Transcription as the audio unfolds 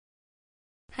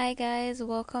Hi guys,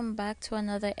 welcome back to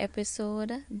another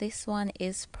episode. This one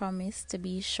is promised to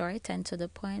be short and to the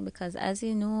point because, as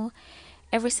you know,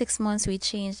 every 6 months we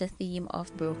change the theme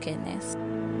of brokenness.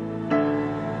 I'm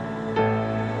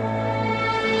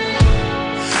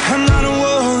not a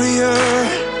warrior,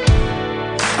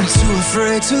 I'm too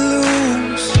afraid to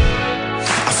lose.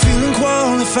 I feel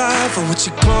unqualified for what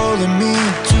you're calling me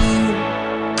to.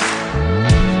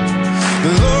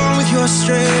 Lord, with your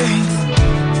strength,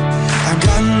 I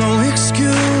got no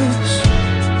excuse,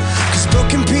 'cause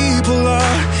broken people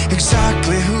are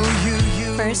exactly who you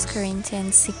use. 1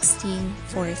 Corinthians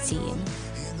 16:14.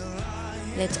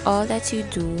 Let all that you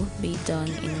do be done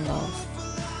in love.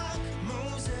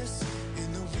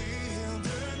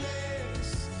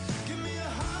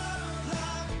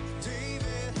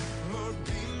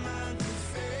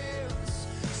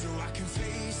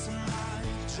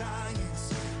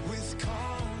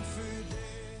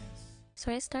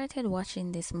 So I started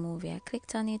watching this movie. I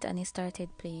clicked on it and it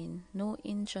started playing. No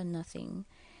intro, nothing.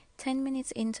 10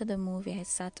 minutes into the movie, I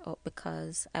sat up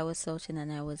because I was searching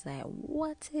and I was like,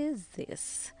 what is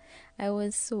this? I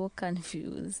was so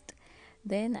confused.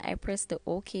 Then I pressed the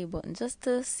OK button just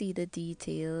to see the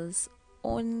details,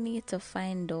 only to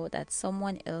find out that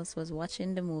someone else was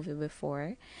watching the movie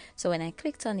before. So when I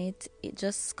clicked on it, it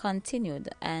just continued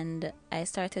and I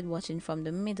started watching from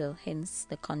the middle, hence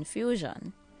the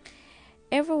confusion.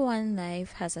 Everyone's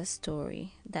life has a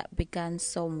story that began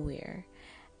somewhere,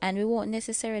 and we won't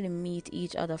necessarily meet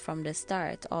each other from the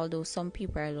start, although some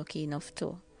people are lucky enough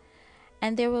to.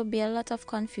 And there will be a lot of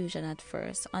confusion at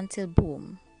first until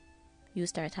boom, you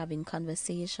start having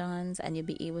conversations and you'll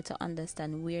be able to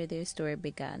understand where their story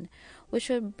began, which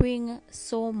will bring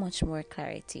so much more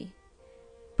clarity.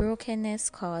 Brokenness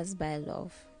caused by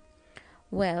love.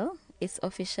 Well, it's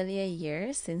officially a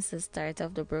year since the start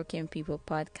of the Broken People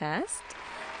podcast,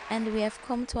 and we have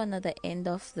come to another end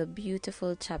of the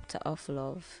beautiful chapter of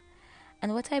love.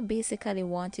 And what I basically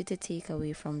want you to take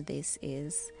away from this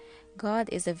is God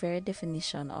is the very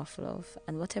definition of love,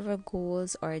 and whatever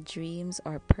goals or dreams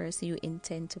or person you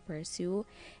intend to pursue,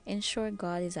 ensure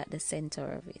God is at the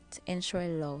center of it. Ensure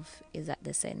love is at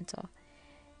the center.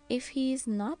 If He is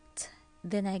not,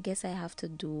 then I guess I have to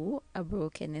do a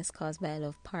brokenness caused by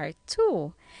love part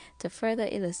 2 to further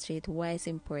illustrate why it's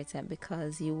important,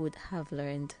 because you would have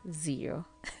learned zero.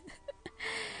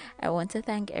 I want to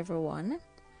thank everyone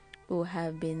who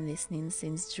have been listening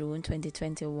since June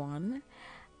 2021.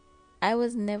 I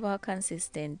was never a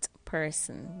consistent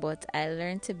person, but I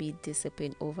learned to be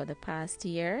disciplined over the past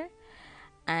year,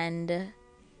 and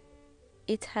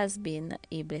it has been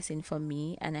a blessing for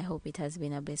me, and I hope it has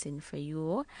been a blessing for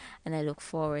you, and I look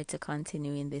forward to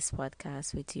continuing this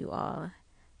podcast with you all.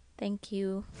 Thank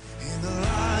you. In the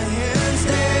lion's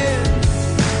den,